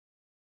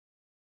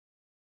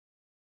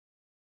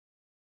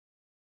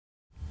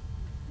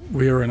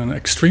We are in an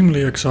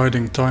extremely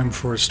exciting time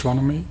for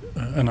astronomy,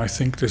 and I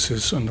think this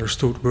is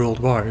understood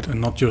worldwide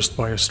and not just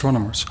by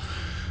astronomers.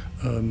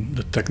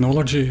 The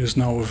technology is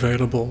now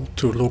available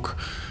to look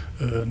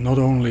not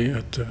only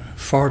at the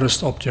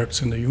farthest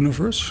objects in the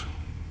universe,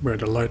 where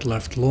the light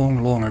left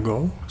long, long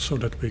ago, so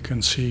that we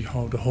can see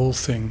how the whole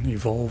thing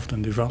evolved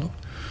and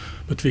developed,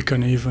 but we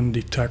can even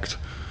detect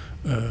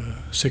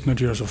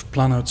signatures of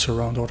planets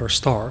around other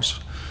stars.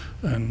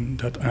 And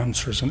that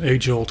answers an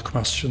age-old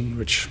question,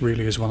 which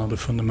really is one of the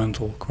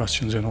fundamental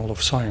questions in all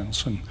of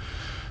science, and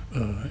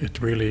it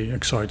really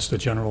excites the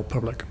general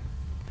public.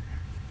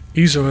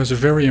 ESO has a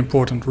very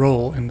important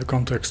role in the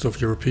context of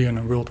European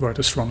and worldwide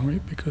astronomy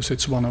because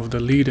it's one of the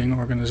leading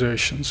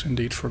organizations,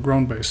 indeed, for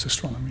ground-based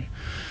astronomy.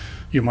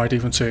 You might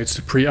even say it's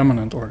the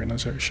preeminent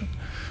organization.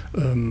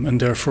 And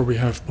therefore we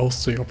have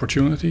both the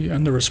opportunity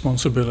and the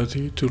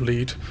responsibility to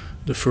lead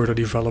the further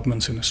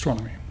developments in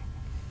astronomy.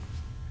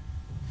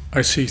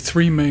 I see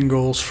three main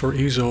goals for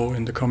ESO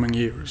in the coming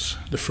years.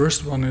 The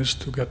first one is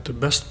to get the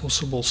best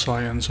possible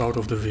science out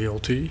of the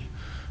VLT,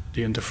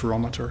 the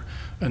interferometer,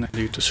 and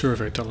indeed the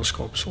survey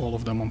telescopes, all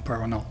of them on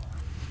parallel.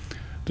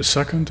 The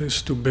second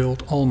is to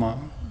build ALMA,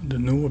 the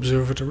new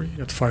observatory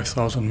at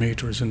 5,000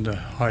 meters in the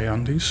high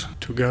Andes,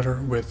 together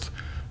with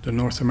the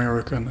North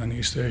American and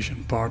East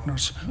Asian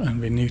partners, and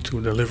we need to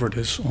deliver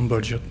this on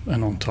budget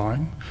and on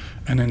time,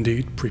 and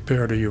indeed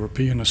prepare the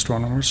European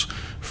astronomers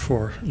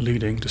for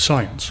leading the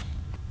science.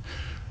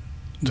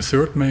 The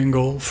third main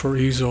goal for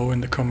ESO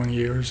in the coming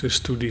years is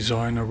to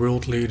design a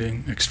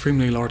world-leading,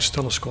 extremely large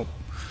telescope,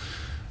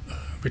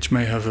 which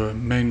may have a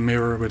main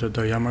mirror with a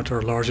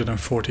diameter larger than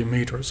 40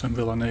 meters and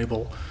will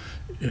enable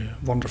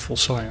wonderful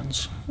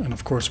science. And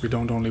of course, we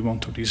don't only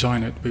want to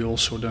design it, we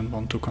also then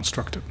want to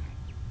construct it.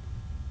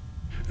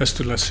 As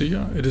to La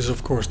Silla, it is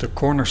of course the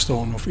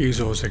cornerstone of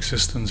ESO's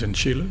existence in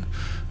Chile,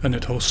 and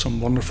it hosts some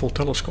wonderful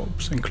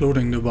telescopes,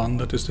 including the one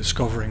that is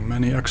discovering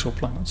many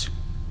exoplanets.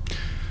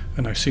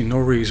 And I see no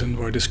reason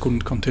why this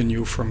couldn't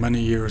continue for many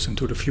years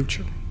into the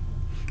future.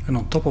 And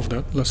on top of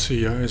that, La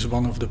Silla is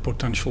one of the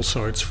potential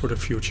sites for the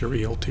future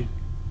ELT.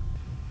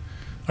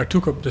 I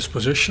took up this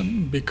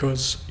position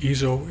because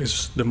ESO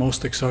is the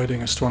most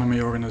exciting astronomy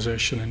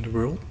organization in the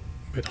world,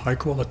 with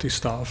high-quality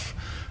staff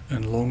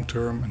and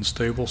long-term and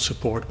stable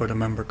support by the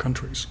member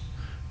countries.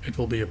 It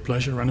will be a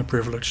pleasure and a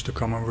privilege to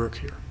come and work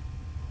here.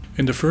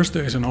 In the first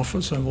days in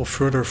office, I will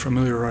further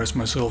familiarize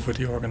myself with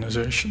the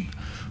organization,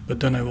 but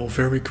then I will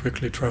very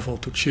quickly travel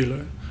to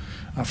Chile.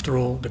 After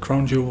all, the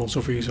crown jewels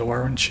of ESO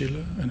are in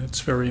Chile, and it's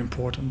very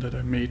important that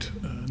I meet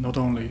not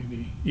only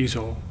the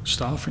ESO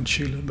staff in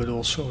Chile, but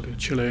also the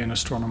Chilean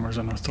astronomers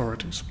and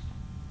authorities.